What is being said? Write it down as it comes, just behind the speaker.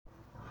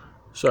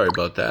Sorry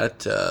about that.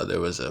 There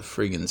was a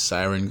friggin'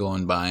 siren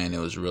going by and it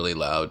was really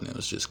loud and it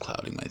was just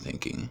clouding my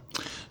thinking.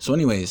 So,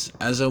 anyways,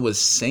 as I was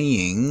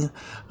saying,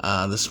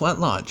 the sweat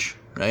lodge,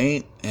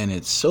 right? And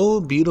it's so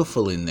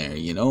beautiful in there.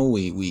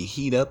 We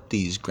heat up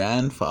these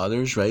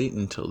grandfathers, right?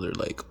 Until they're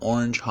like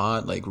orange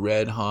hot, like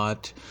red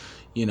hot,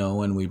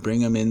 and we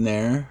bring them in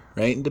there,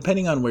 right? And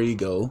depending on where you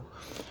go,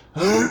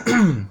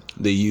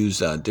 they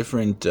use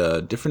different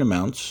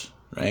amounts,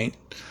 right?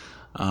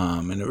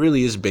 And it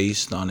really is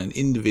based on an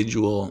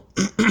individual,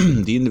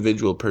 the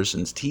individual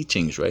person's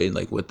teachings, right?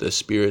 Like what the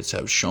spirits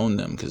have shown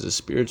them, because the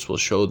spirits will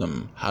show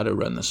them how to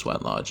run the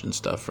sweat lodge and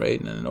stuff, right?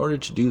 And in order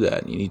to do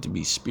that, you need to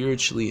be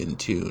spiritually in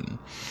tune.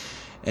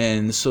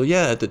 And so,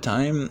 yeah, at the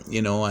time,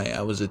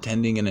 I was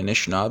attending an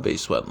Anishinaabe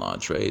sweat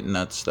lodge, right? And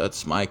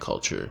that's my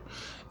culture.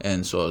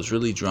 And so I was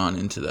really drawn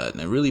into that,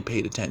 and I really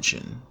paid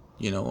attention.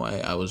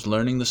 I was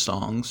learning the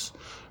songs,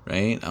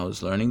 right? I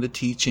was learning the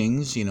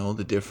teachings,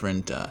 the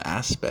different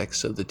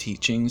aspects of the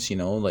teachings,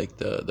 like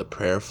the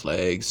prayer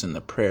flags and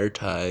the prayer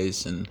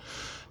ties and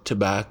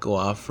tobacco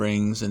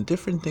offerings and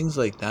different things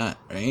like that,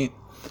 right?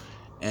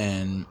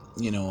 And,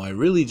 I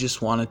really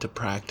just wanted to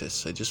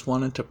practice. I just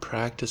wanted to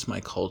practice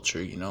my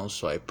culture,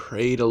 so I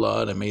prayed a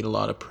lot. I made a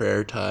lot of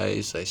prayer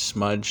ties. I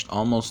smudged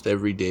almost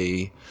every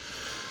day.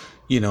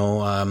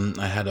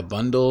 I had a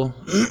bundle,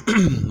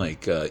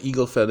 like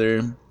eagle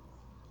feather,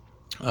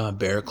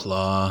 bear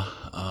claw,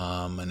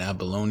 an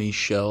abalone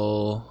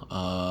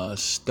shell,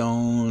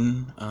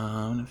 stone,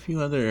 and a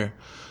few other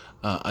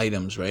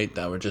items, right,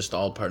 that were just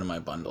all part of my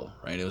bundle,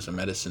 right? It was a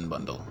medicine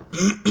bundle.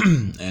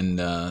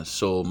 And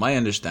so my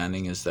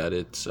understanding is that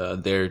it's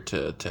there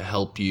to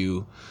help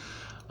you,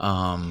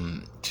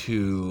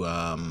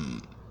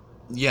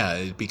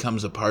 it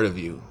becomes a part of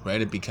you, right?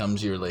 It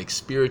becomes your like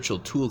spiritual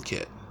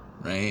toolkit,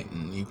 right?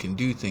 And you can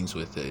do things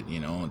with it,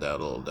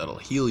 that'll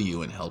heal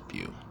you and help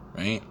you,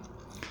 right?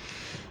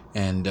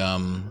 And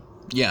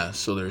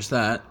so there's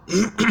that.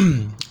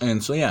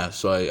 And so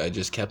I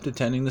just kept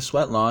attending the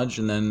sweat lodge,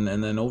 and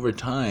then over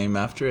time,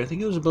 after I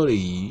think it was about a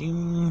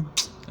year,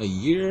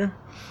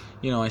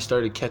 I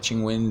started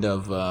catching wind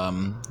of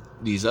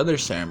these other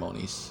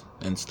ceremonies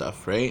and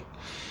stuff, right?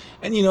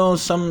 And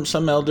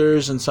some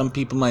elders and some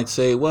people might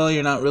say, well,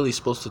 you're not really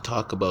supposed to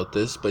talk about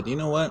this, but you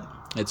know what?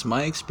 It's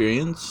my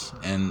experience,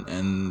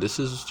 and this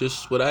is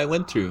just what I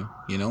went through,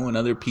 and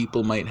other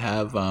people might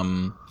have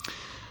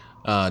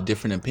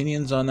different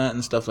opinions on that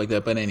and stuff like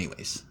that. But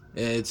anyways,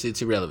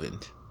 it's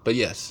irrelevant. But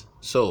yes,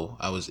 so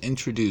I was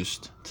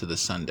introduced to the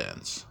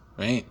Sundance,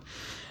 right?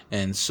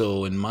 And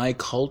so in my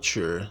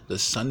culture, the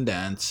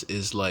Sundance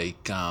is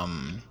like,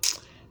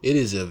 it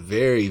is a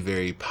very,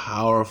 very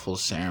powerful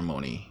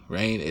ceremony,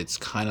 right? It's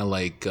kind of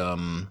like,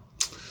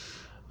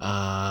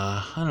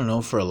 I don't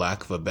know, for a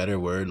lack of a better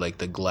word, like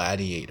the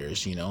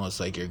gladiators, it's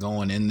like you're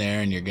going in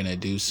there and you're going to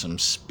do some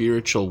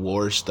spiritual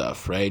war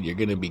stuff, right? You're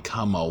going to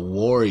become a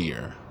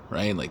warrior,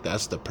 right? Like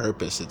that's the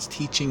purpose. It's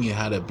teaching you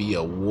how to be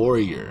a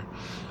warrior,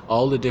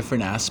 all the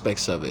different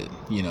aspects of it,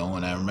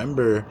 and I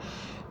remember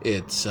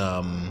it's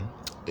a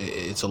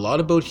lot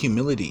about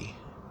humility,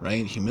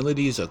 right?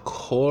 Humility is a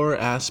core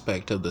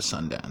aspect of the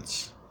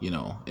Sundance,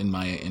 in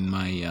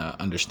my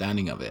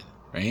understanding of it,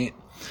 right?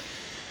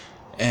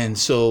 And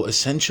so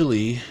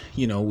essentially,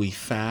 we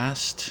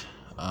fast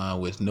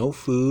with no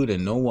food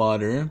and no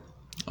water.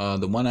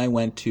 The one I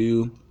went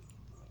to,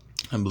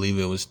 I believe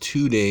it was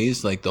 2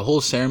 days. Like the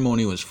whole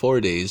ceremony was 4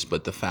 days,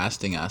 but the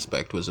fasting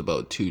aspect was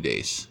about 2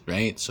 days,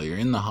 right? So you're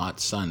in the hot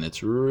sun.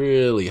 It's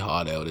really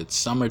hot out. It's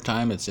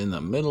summertime. It's in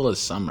the middle of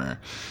summer,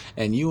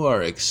 and you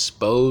are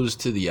exposed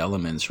to the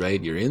elements,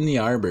 right? You're in the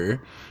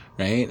arbor,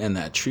 right? And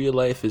that tree of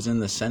life is in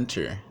the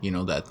center.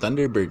 That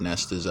thunderbird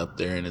nest is up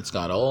there, and it's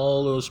got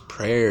all those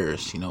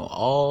prayers,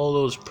 all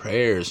those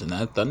prayers, and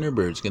that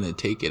thunderbird's going to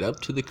take it up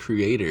to the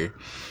creator,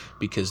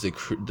 because the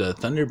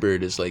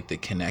thunderbird is like the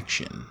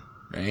connection,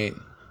 right?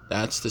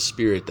 That's the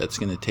spirit that's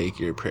going to take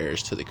your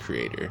prayers to the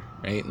creator,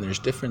 right? And there's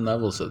different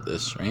levels of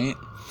this, right?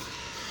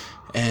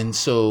 And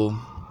so,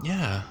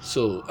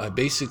 so I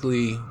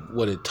basically,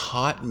 what it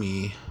taught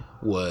me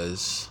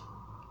was,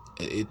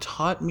 it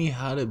taught me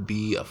how to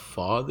be a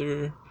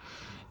father.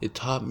 It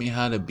taught me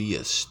how to be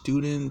a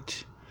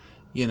student.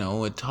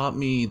 It taught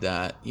me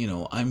that,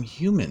 I'm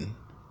human.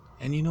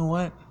 And you know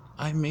what?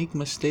 I make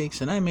mistakes,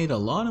 and I made a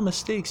lot of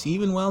mistakes,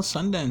 even while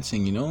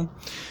sundancing,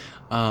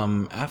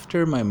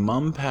 After my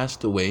mom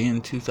passed away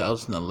in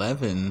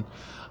 2011,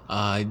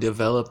 I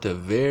developed a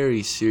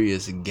very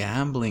serious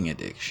gambling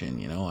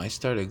addiction. I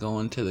started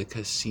going to the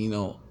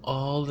casino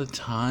all the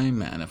time,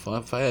 man. If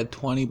I had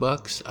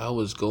 $20, I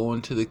was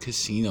going to the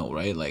casino,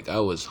 right? Like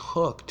I was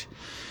hooked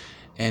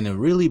in a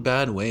really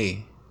bad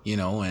way,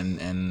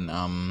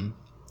 but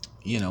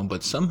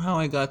somehow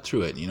I got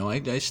through it.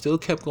 I still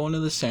kept going to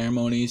the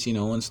ceremonies,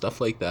 and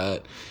stuff like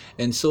that.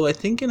 And so I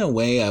think in a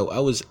way I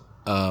was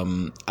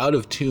out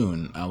of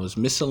tune. I was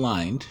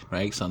misaligned,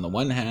 right? Because on the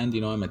one hand,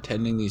 I'm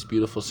attending these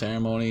beautiful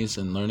ceremonies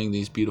and learning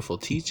these beautiful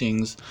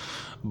teachings,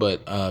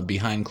 but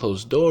behind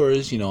closed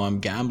doors, I'm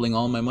gambling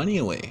all my money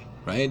away,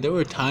 right? There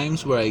were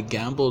times where I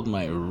gambled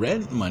my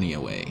rent money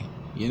away,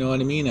 You know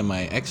what I mean? And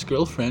my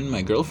ex-girlfriend,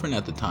 my girlfriend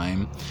at the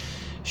time,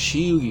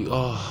 she,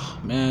 oh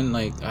man,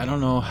 like, I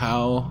don't know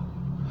how,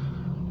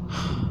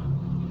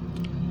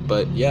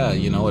 but yeah,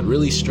 you know, it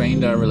really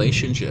strained our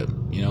relationship.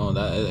 You know,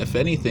 that if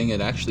anything, it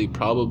actually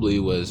probably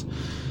was,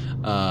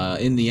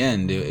 in the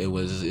end, it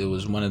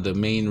was one of the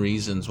main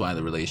reasons why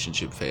the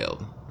relationship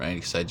failed,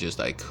 right? Because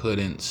I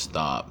couldn't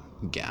stop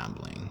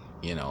gambling,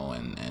 you know,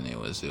 and it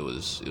was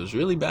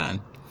really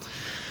bad.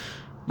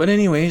 But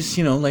anyways,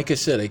 you know, like I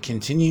said, I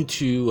continued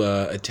to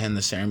attend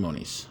the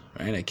ceremonies,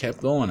 right? I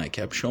kept going, I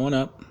kept showing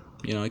up.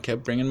 You know, I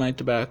kept bringing my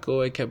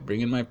tobacco, I kept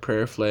bringing my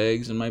prayer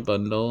flags and my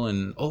bundle,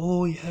 and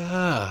oh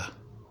yeah,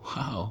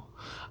 wow,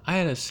 I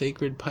had a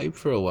sacred pipe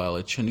for a while,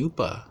 a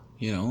chanupa,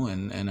 you know,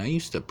 and I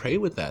used to pray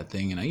with that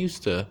thing, and I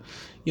used to,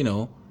 you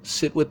know,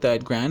 sit with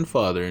that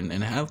grandfather and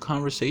have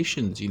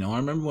conversations. You know, I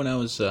remember when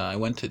I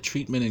went to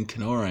treatment in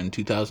Kenora in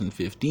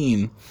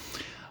 2015,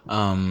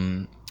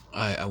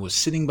 I was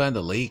sitting by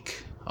the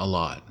lake a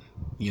lot.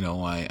 You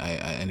know,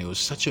 and it was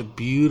such a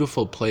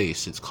beautiful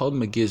place. It's called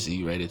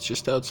McGizzy, right? It's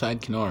just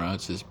outside Kenora.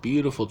 It's this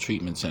beautiful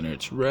treatment center.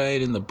 It's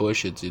right in the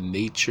bush. It's in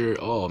nature.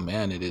 Oh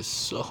man, it is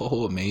so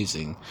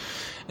amazing.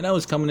 And I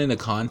was coming into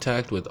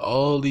contact with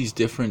all these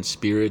different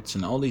spirits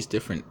and all these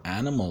different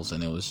animals,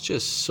 and it was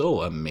just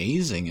so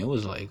amazing. It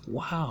was like,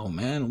 wow,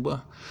 man.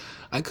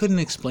 I couldn't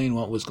explain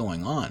what was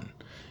going on.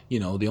 You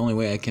know, the only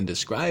way I can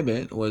describe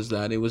it was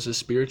that it was a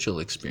spiritual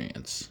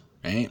experience,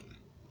 right?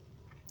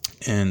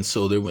 And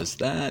so there was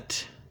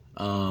that,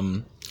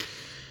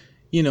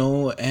 you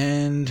know,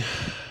 and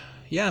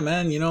yeah,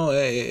 man, you know,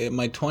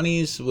 my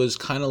 20s was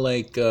kind of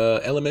like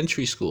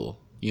elementary school,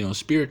 you know,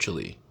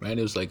 spiritually, right?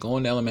 It was like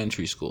going to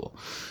elementary school,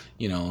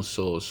 you know,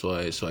 so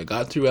I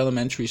got through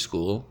elementary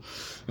school,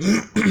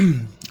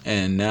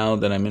 and now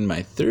that I'm in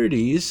my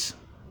 30s,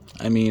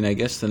 I mean, I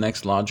guess the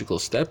next logical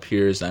step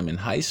here is I'm in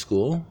high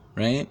school,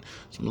 right?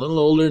 So I'm a little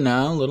older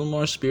now, a little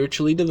more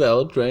spiritually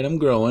developed, right? I'm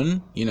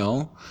growing, you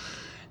know.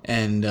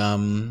 And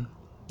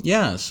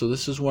yeah, so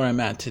this is where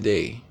I'm at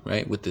today,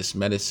 right? With this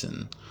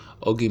medicine,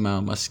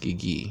 Ogima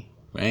Muskigi,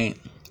 right?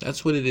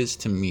 That's what it is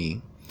to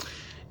me.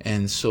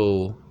 And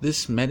so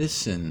this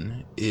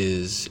medicine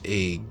is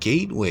a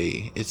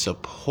gateway. It's a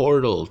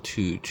portal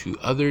to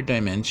other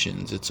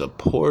dimensions. It's a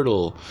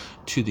portal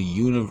to the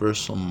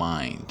universal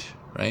mind,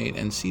 right?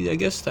 And see, I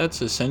guess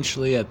that's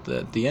essentially at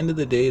the end of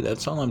the day,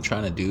 that's all I'm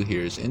trying to do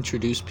here is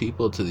introduce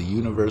people to the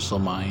universal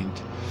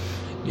mind,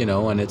 you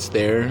know, and it's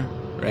there,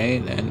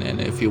 right?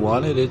 And if you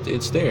want it,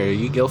 it's there.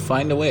 You'll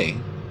find a way,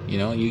 you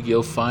know,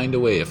 you'll find a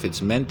way. If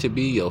it's meant to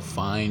be, you'll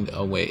find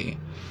a way.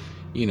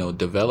 You know,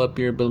 develop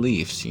your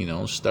beliefs, you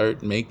know,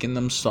 start making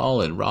them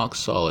solid, rock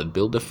solid,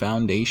 build a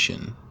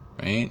foundation,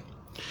 right?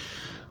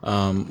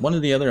 One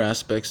of the other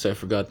aspects I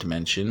forgot to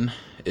mention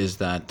is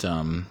that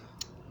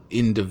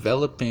in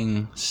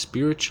developing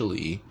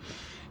spiritually,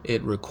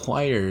 it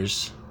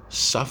requires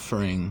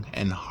suffering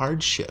and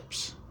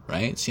hardships,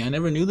 right? See, I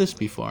never knew this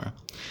before,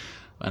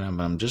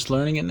 and I'm just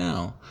learning it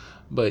now.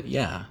 But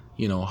yeah,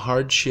 you know,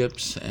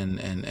 hardships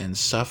and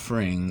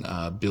suffering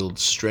build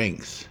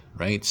strength,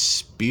 right?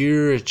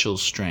 Spiritual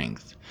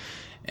strength.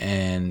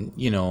 And,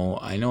 you know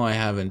I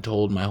haven't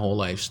told my whole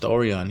life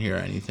story on here or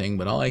anything,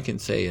 but all I can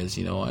say is,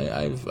 you know,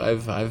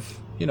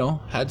 I've you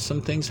know, had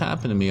some things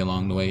happen to me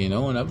along the way, you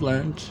know, and I've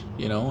learned,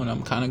 you know, and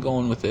I'm kind of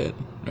going with it,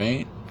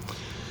 right?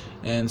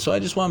 And so I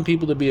just want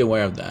people to be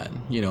aware of that.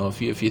 You know,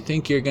 if you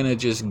think you're going to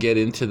just get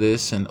into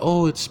this and,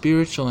 oh, it's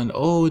spiritual and,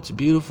 oh, it's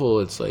beautiful,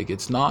 it's like,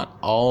 it's not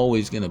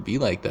always going to be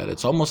like that.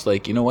 It's almost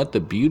like, you know what, the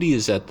beauty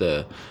is at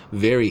the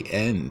very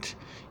end,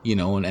 you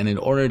know, and in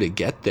order to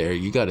get there,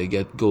 you got to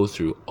go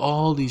through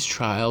all these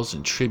trials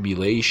and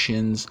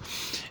tribulations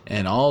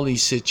and all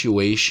these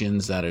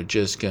situations that are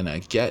just going to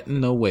get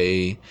in the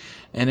way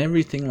and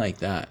everything like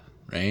that,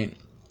 right?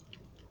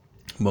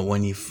 But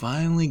when you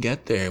finally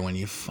get there, when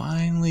you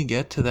finally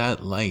get to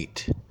that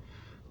light,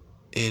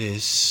 it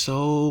is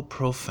so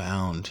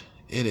profound.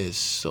 It is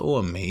so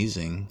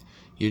amazing.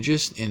 You're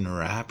just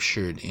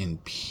enraptured in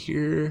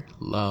pure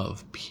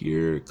love,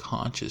 pure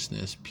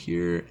consciousness,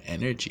 pure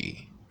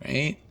energy,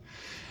 right?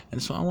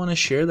 And so I want to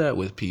share that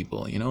with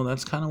people. You know,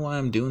 that's kind of why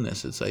I'm doing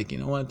this. It's like, you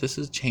know what? This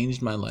has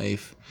changed my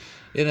life.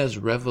 It has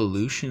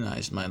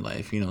revolutionized my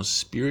life. You know,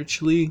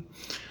 spiritually,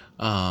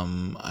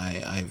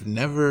 I've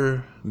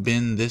never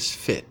been this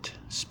fit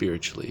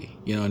spiritually.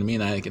 You know what I mean?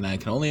 I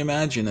can only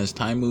imagine as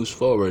time moves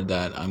forward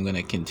that I'm going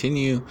to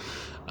continue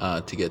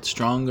to get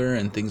stronger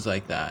and things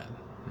like that,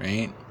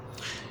 right?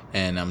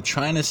 And I'm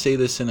trying to say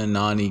this in a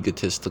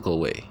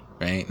non-egotistical way,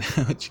 right?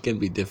 Which can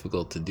be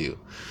difficult to do.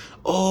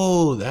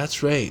 Oh,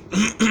 that's right.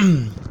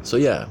 So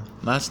yeah,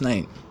 last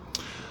night,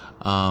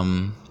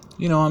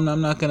 you know,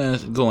 I'm not going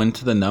to go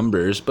into the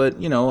numbers,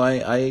 but, you know,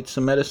 I ate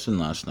some medicine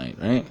last night,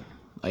 right?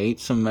 I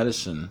ate some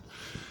medicine.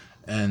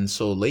 And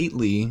so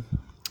lately,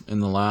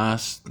 in the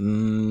last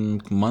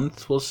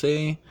month, we'll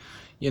say,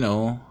 you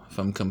know, if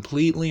I'm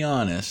completely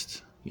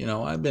honest, you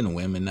know, I've been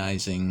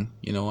womanizing,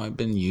 you know, I've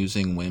been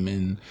using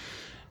women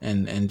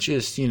and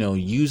just, you know,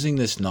 using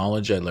this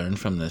knowledge I learned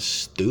from this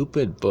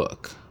stupid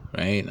book,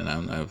 right? And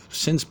I've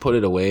since put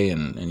it away.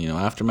 And,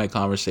 after my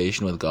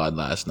conversation with God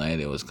last night,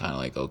 it was kind of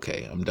like,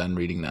 okay, I'm done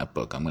reading that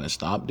book. I'm going to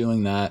stop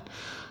doing that.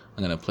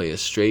 I'm going to play a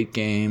straight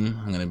game.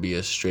 I'm going to be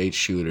a straight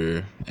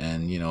shooter.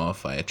 And,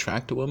 if I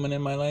attract a woman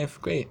in my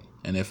life, great.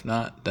 And if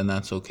not, then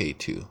that's okay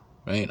too,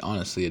 right?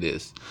 Honestly, it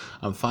is.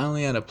 I'm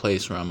finally at a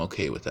place where I'm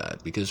okay with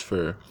that, because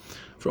for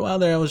a while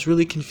there, I was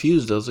really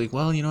confused. I was like,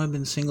 well, I've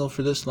been single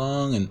for this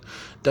long and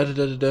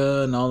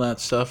da-da-da-da-da and all that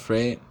stuff,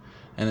 right?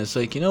 And it's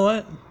like, you know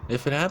what?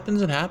 If it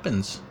happens, it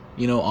happens.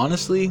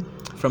 Honestly,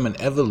 from an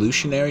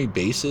evolutionary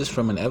basis,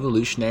 from an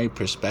evolutionary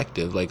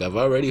perspective, like, I've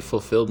already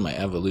fulfilled my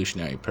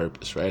evolutionary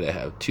purpose, right? I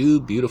have 2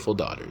 beautiful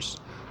daughters,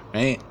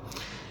 right?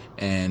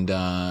 And,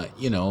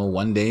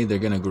 one day they're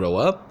going to grow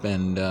up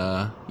and,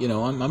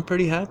 I'm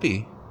pretty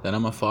happy that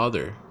I'm a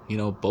father.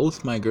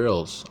 Both my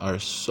girls are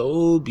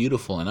so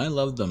beautiful and I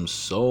love them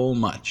so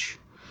much,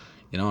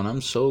 and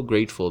I'm so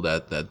grateful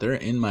that they're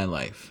in my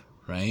life,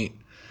 right?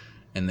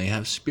 And they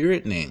have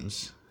spirit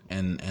names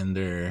and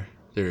they're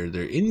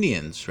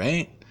Indians,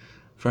 right?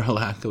 For a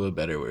lack of a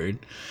better word.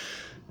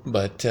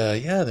 But,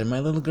 they're my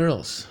little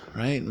girls,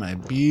 right? My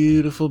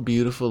beautiful,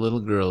 beautiful little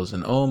girls.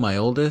 And, my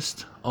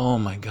oldest, oh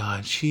my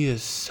God, she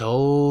is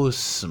so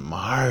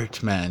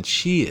smart, man.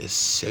 She is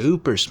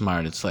super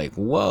smart. It's like,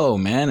 whoa,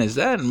 man, is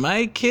that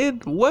my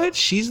kid? What?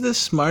 She's the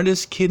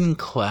smartest kid in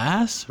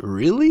class?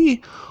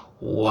 Really?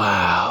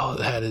 Wow,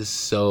 that is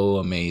so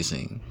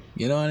amazing.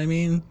 You know what I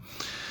mean?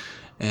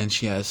 And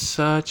she has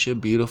such a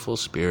beautiful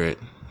spirit,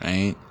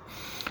 right?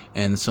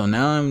 And so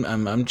now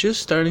I'm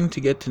just starting to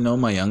get to know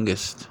my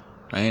youngest,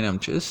 right? I'm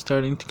just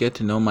starting to get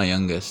to know my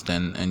youngest,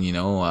 and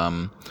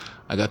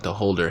I got to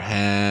hold her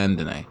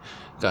hand, and I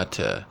got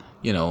to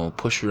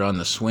push her on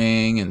the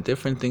swing and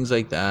different things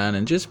like that,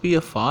 and just be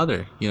a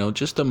father,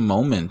 just a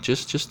moment,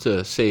 just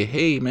to say,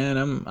 hey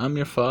man, I'm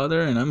your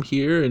father and I'm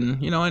here,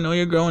 and I know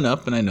you're growing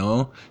up, and I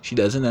know she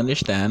doesn't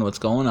understand what's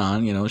going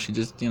on, she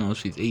just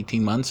she's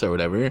 18 months or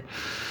whatever.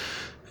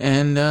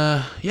 And,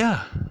 so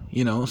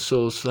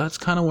that's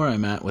kind of where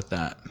I'm at with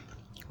that,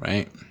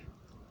 right?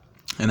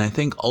 And I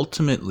think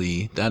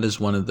ultimately that is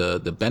one of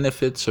the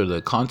benefits or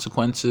the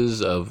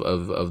consequences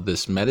of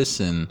this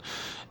medicine,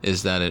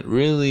 is that it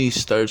really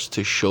starts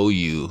to show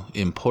you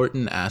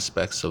important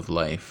aspects of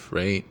life,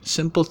 right?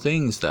 Simple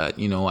things that,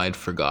 I'd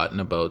forgotten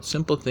about,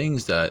 simple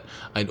things that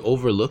I'd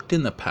overlooked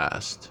in the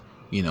past,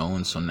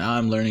 and so now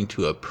I'm learning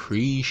to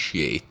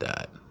appreciate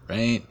that,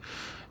 right?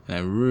 And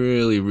I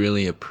really,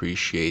 really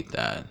appreciate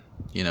that,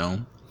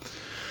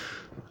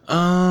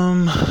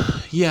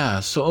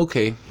 so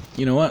okay,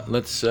 you know what?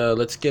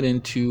 Let's get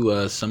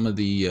into some of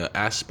the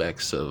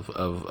aspects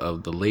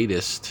of the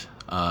latest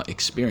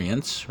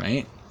experience,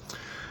 right?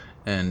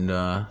 And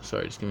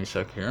sorry, just give me a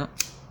sec here.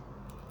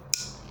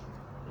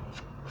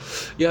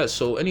 Yeah,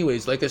 so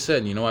anyways, like I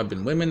said, I've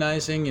been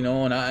womanizing,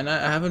 and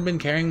I haven't been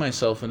carrying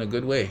myself in a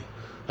good way.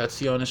 That's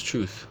the honest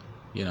truth,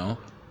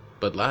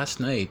 But last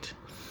night,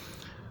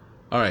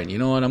 all right, you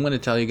know what? I'm going to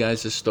tell you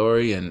guys this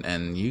story,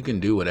 and you can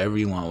do whatever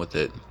you want with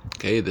it.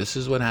 Okay, this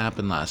is what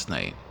happened last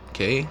night.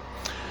 Okay,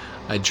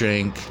 I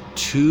drank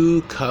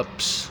 2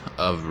 cups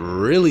of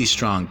really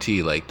strong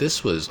tea. Like,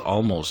 this was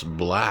almost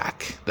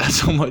black.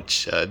 That's how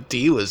much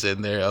tea was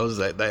in there. I was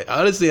like,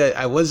 honestly,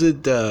 I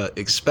wasn't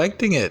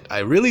expecting it. I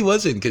really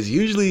wasn't, because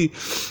usually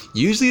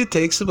it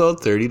takes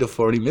about 30 to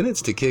 40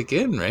 minutes to kick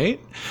in, right?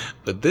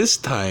 But this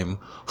time,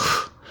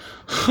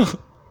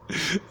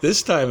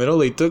 it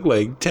only took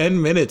like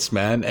 10 minutes,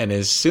 man. And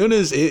as soon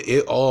as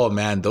oh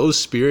man, those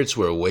spirits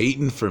were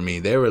waiting for me.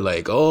 They were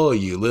like, oh,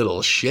 you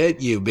little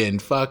shit, you've been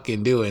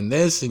fucking doing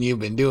this and you've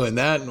been doing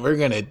that, and we're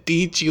gonna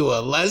teach you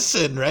a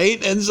lesson,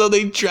 right? And so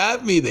they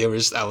trapped me.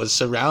 I was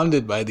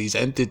surrounded by these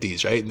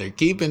entities, right? And they're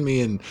keeping me,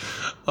 and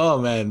oh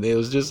man, it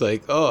was just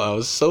like, I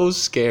was so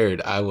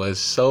scared. I was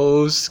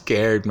so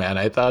scared, man.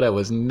 I thought I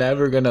was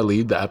never gonna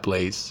leave that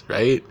place,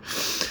 right?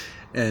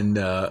 And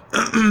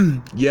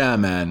yeah,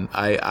 man,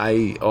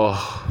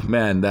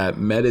 that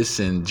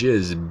medicine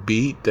just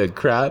beat the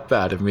crap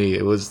out of me.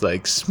 It was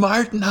like,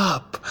 smarten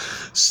up,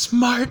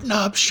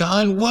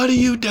 Sean, what are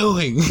you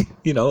doing?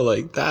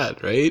 Like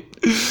that, right?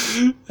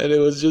 And it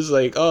was just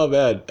like, oh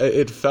man,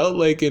 it felt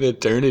like an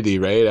eternity,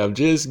 right? I'm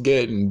just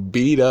getting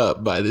beat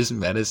up by this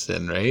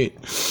medicine, right?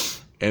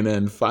 And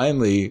then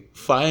finally,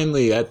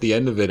 at the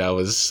end of it, I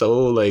was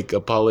so like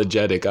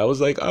apologetic. I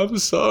was like, I'm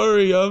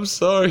sorry, I'm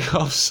so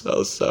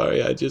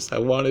sorry. I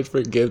wanted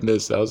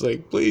forgiveness. I was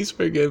like, please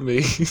forgive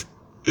me.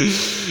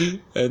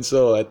 And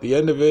so at the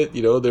end of it,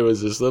 there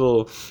was this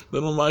little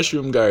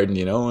mushroom garden,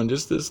 and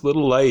just this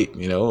little light,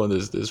 and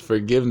this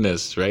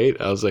forgiveness, right?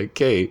 I was like,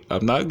 okay,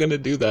 I'm not going to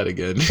do that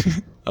again.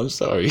 I'm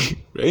sorry,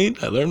 right?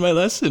 I learned my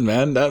lesson,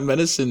 man. That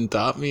medicine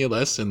taught me a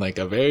lesson, like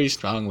a very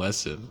strong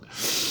lesson.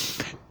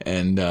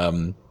 And,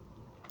 and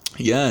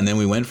then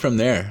we went from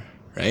there,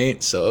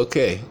 right? So,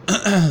 okay,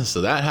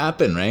 so that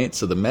happened, right?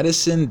 So the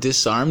medicine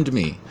disarmed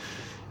me.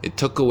 It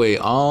took away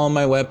all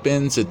my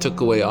weapons. It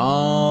took away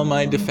all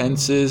my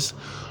defenses,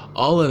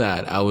 all of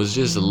that. I was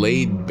just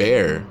laid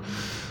bare.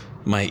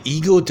 My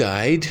ego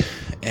died,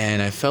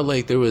 And I felt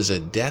like there was a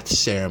death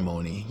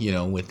ceremony,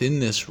 within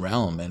this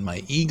realm, and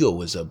my ego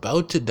was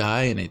about to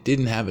die, and it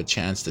didn't have a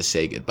chance to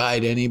say goodbye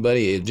to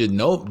anybody. It just,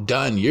 nope,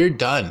 done, you're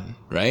done,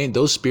 right?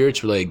 Those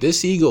spirits were like,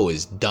 this ego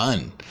is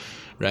done,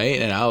 right?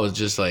 And I was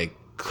just like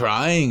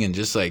crying and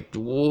just like,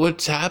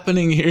 what's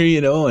happening here,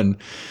 and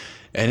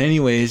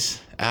anyways,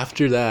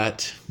 after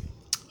that,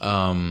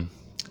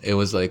 it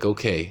was like,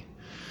 okay.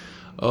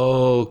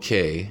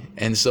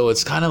 And so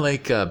it's kind of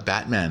like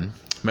Batman.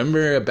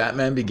 Remember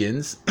Batman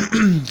Begins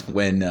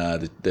when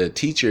the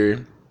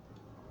teacher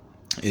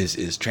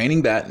is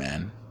training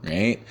Batman,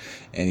 right?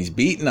 And he's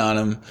beating on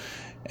him.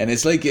 And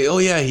it's like, oh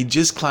yeah, he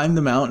just climbed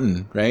the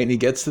mountain, right? And he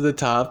gets to the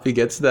top, he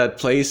gets to that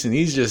place, and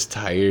he's just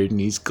tired, and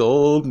he's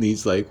cold, and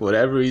he's like,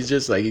 whatever, he's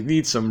just like, he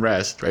needs some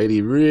rest, right?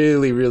 He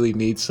really, really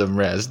needs some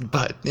rest.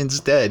 But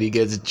instead, he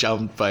gets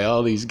jumped by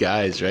all these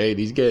guys, right?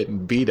 He's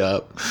getting beat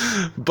up.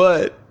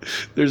 But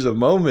there's a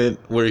moment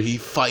where he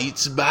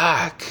fights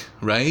back,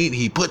 right?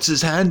 He puts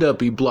his hand up,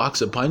 he blocks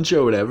a punch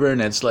or whatever,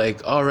 and it's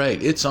like, all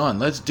right, it's on,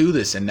 let's do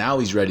this. And now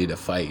he's ready to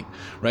fight,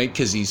 right?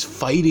 Because he's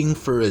fighting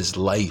for his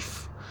life.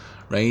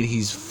 Right?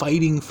 He's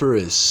fighting for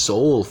his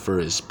soul, for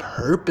his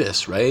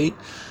purpose, right?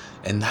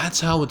 And that's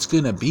how it's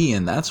going to be.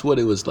 And that's what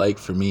it was like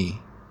for me,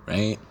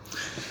 right?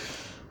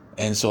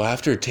 And so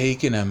after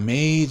taking a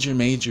major,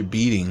 major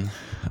beating,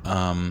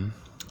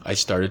 I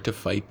started to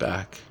fight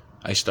back.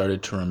 I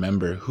started to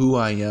remember who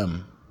I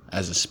am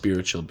as a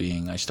spiritual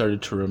being. I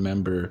started to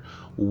remember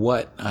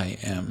what I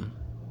am,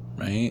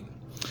 right?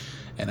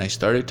 And I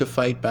started to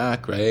fight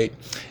back, right?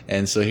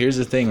 And so here's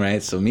the thing,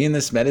 right? So me and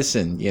this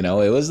medicine, it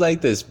was like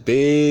this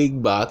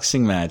big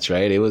boxing match,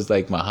 right? It was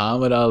like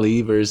Muhammad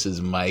Ali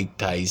versus Mike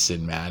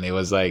Tyson, man. It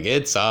was like,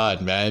 it's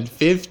on, man.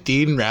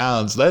 15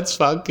 rounds. Let's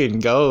fucking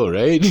go,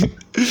 right?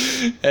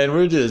 And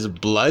we're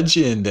just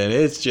bludgeoned, and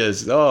it's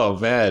just, oh,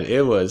 man.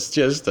 It was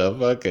just a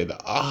fucking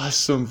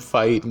awesome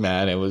fight,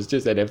 man. It was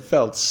just, and it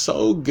felt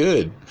so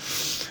good.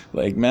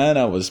 Like, man,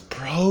 I was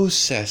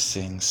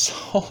processing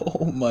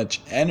so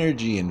much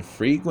energy and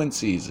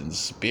frequencies and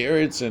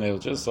spirits, and it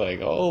was just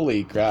like,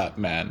 holy crap,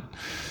 man.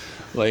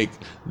 Like,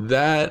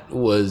 that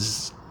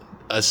was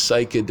a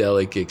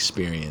psychedelic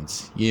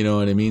experience. You know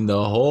what I mean?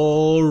 The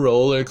whole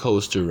roller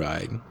coaster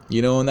ride.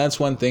 And that's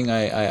one thing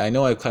I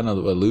know I've kind of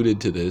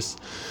alluded to this,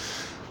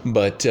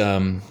 but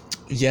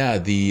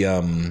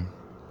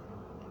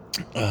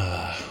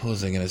what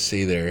was I going to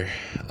say there?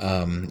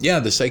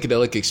 The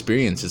psychedelic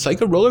experience. It's like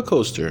a roller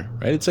coaster,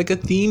 right? It's like a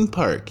theme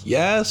park.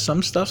 Yeah,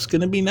 some stuff's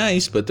going to be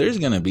nice, but there's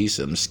going to be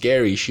some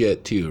scary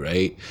shit too,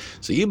 right?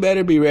 So you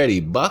better be ready.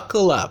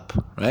 Buckle up,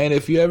 right?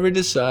 If you ever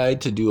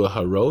decide to do a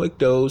heroic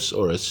dose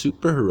or a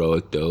super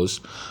heroic dose,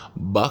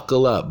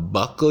 buckle up.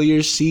 Buckle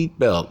your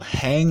seatbelt.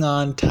 Hang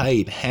on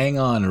tight. Hang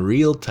on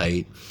real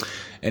tight.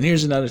 And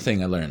here's another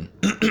thing I learned.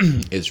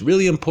 It's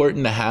really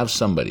important to have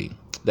somebody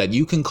that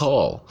you can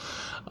call.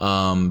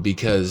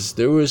 Because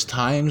there was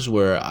times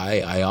where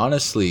I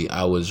honestly,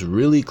 I was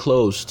really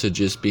close to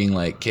just being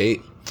like,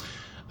 Kate,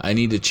 I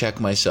need to check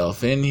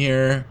myself in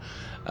here.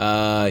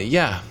 All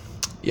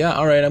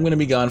right, I'm going to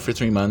be gone for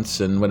 3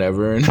 months and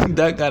whatever, and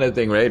that kind of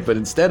thing, right? But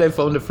instead I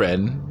phoned a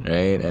friend,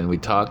 right? And we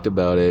talked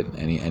about it,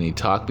 and he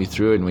talked me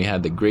through it, and we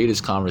had the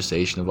greatest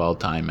conversation of all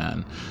time,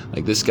 man.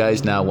 Like, this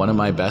guy's now one of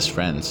my best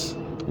friends,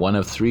 one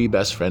of 3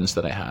 best friends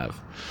that I have.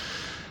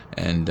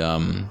 And,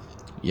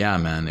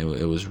 man, it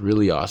was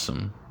really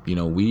awesome.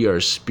 We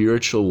are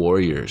spiritual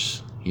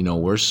warriors.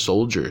 We're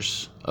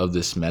soldiers of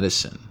this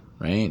medicine,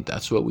 right?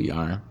 That's what we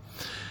are.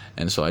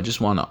 And so I just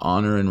want to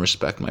honor and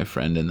respect my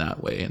friend in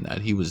that way, and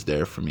that he was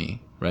there for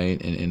me,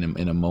 right?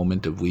 In a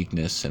moment of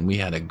weakness. And we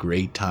had a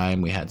great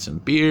time. We had some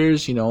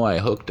beers, I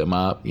hooked him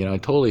up. I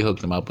totally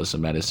hooked him up with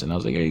some medicine. I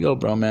was like, here you go,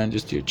 bro, man.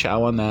 Just your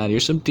chow on that.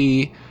 Here's some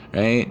tea,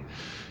 right?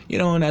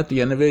 And at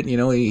the end of it,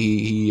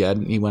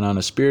 he went on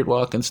a spirit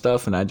walk and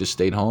stuff, and I just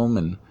stayed home,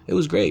 and it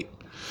was great.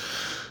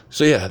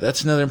 So yeah,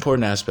 that's another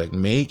important aspect.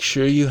 Make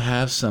sure you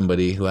have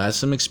somebody who has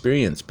some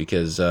experience,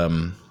 because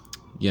you're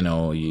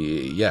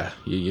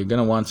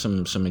gonna want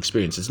some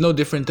experience. It's no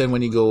different than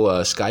when you go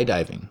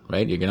skydiving,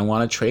 right? You're gonna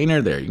want a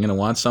trainer there. You're gonna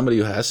want somebody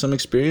who has some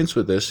experience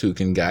with this, who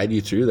can guide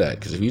you through that.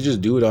 Because if you just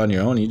do it on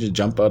your own, you just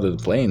jump out of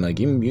the plane. Like,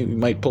 you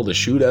might pull the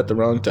chute at the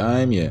wrong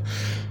time.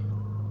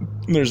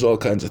 There's all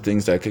kinds of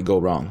things that could go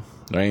wrong,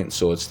 right?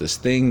 So it's this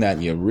thing that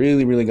you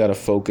really, really got to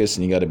focus,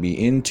 and you got to be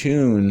in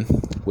tune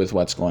with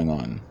what's going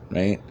on,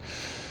 right?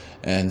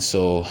 And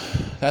so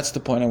that's the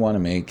point I want to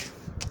make.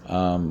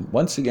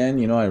 Once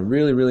again, I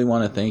really, really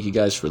want to thank you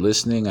guys for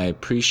listening. I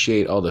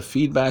appreciate all the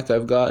feedback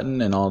I've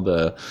gotten, and all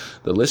the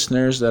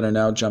listeners that are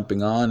now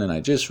jumping on. And I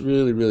just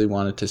really, really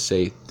wanted to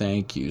say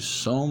thank you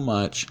so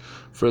much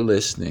for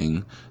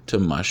listening to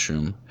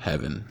Mushroom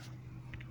Heaven.